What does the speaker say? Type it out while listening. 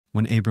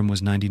When Abram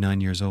was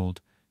 99 years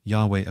old,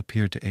 Yahweh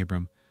appeared to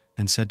Abram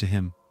and said to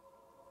him,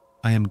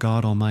 I am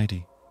God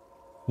Almighty.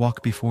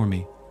 Walk before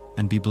me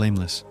and be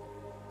blameless.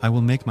 I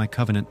will make my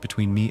covenant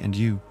between me and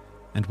you,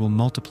 and will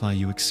multiply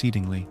you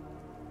exceedingly.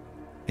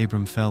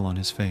 Abram fell on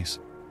his face.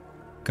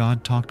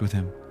 God talked with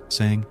him,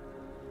 saying,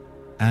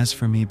 As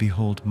for me,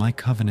 behold, my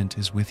covenant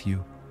is with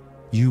you.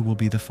 You will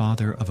be the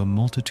father of a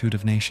multitude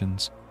of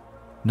nations.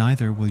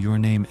 Neither will your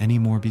name any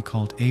more be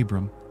called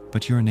Abram,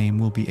 but your name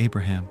will be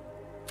Abraham.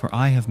 For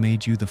I have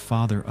made you the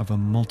father of a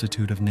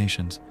multitude of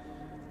nations.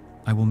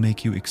 I will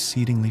make you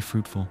exceedingly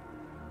fruitful,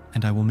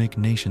 and I will make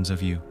nations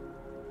of you.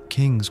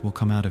 Kings will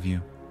come out of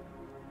you.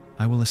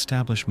 I will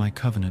establish my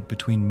covenant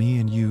between me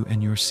and you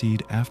and your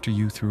seed after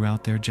you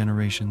throughout their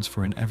generations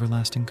for an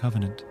everlasting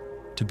covenant,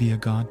 to be a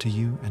God to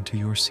you and to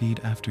your seed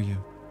after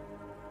you.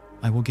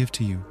 I will give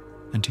to you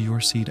and to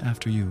your seed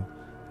after you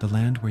the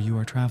land where you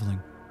are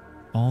traveling,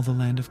 all the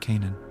land of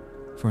Canaan,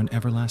 for an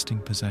everlasting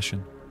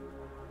possession.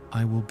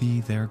 I will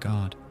be their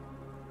God.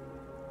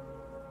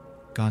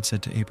 God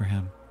said to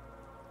Abraham,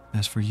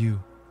 As for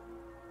you,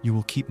 you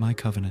will keep my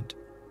covenant,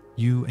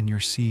 you and your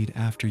seed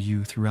after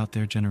you throughout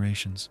their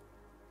generations.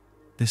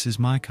 This is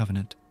my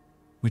covenant,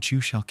 which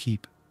you shall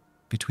keep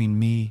between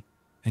me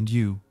and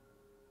you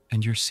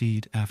and your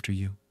seed after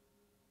you.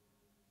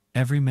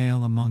 Every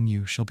male among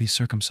you shall be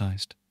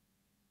circumcised.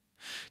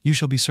 You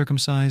shall be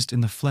circumcised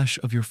in the flesh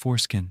of your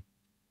foreskin.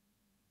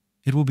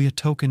 It will be a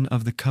token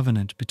of the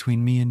covenant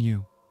between me and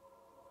you.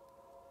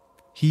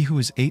 He who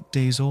is 8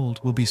 days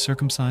old will be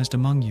circumcised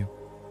among you,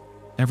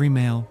 every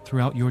male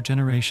throughout your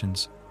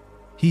generations.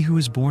 He who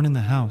is born in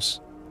the house,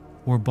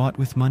 or bought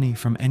with money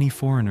from any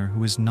foreigner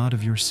who is not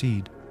of your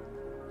seed.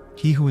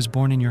 He who is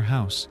born in your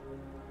house,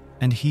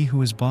 and he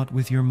who is bought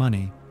with your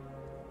money,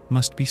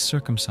 must be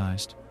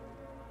circumcised.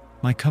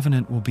 My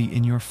covenant will be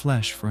in your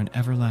flesh for an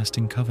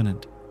everlasting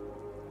covenant.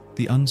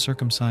 The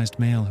uncircumcised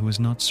male who is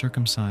not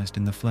circumcised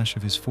in the flesh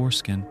of his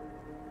foreskin,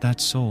 that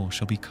soul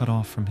shall be cut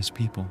off from his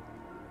people.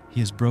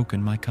 He has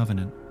broken my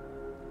covenant.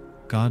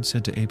 God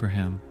said to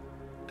Abraham,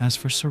 As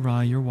for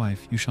Sarai your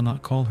wife, you shall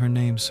not call her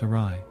name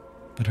Sarai,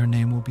 but her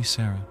name will be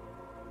Sarah.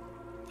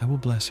 I will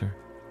bless her,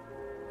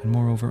 and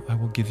moreover I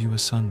will give you a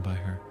son by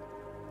her.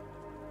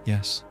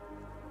 Yes,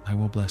 I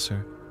will bless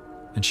her,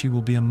 and she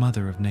will be a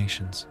mother of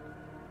nations.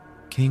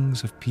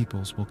 Kings of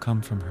peoples will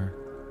come from her.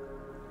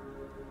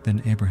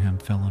 Then Abraham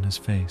fell on his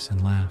face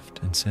and laughed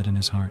and said in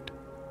his heart,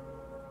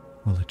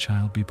 Will a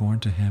child be born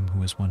to him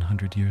who is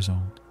 100 years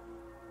old?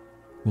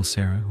 Will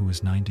Sarah, who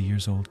is 90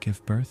 years old,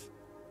 give birth?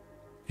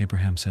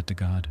 Abraham said to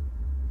God,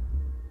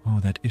 Oh,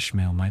 that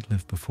Ishmael might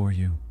live before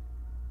you.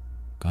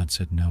 God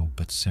said, No,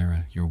 but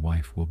Sarah, your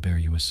wife, will bear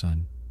you a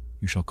son.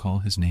 You shall call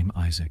his name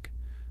Isaac.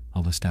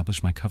 I'll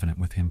establish my covenant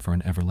with him for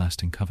an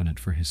everlasting covenant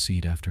for his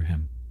seed after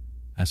him.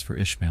 As for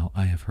Ishmael,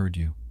 I have heard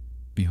you.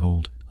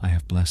 Behold, I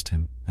have blessed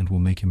him, and will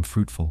make him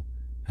fruitful,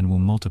 and will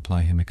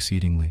multiply him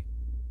exceedingly.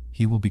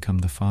 He will become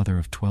the father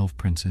of 12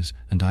 princes,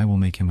 and I will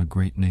make him a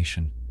great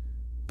nation.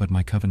 But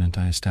my covenant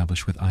I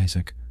establish with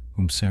Isaac,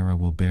 whom Sarah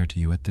will bear to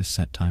you at this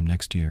set time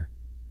next year.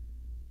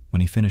 When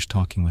he finished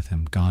talking with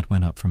him, God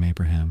went up from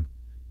Abraham.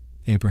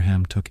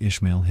 Abraham took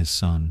Ishmael his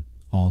son,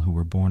 all who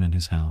were born in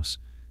his house,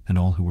 and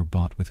all who were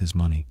bought with his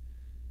money,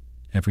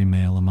 every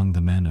male among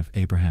the men of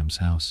Abraham's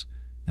house,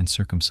 and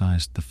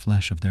circumcised the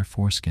flesh of their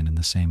foreskin in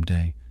the same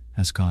day,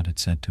 as God had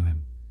said to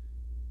him.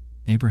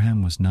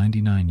 Abraham was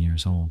 99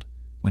 years old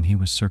when he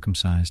was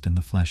circumcised in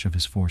the flesh of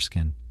his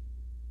foreskin.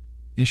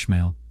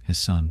 Ishmael, his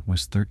son,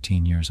 was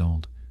 13 years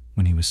old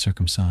when he was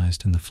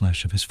circumcised in the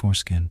flesh of his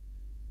foreskin.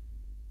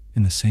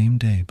 In the same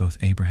day both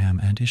Abraham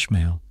and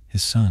Ishmael,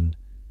 his son,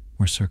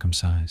 were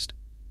circumcised.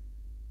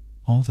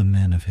 All the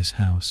men of his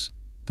house,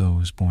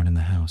 those born in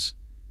the house,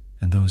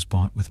 and those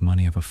bought with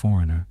money of a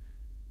foreigner,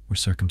 were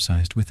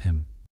circumcised with him.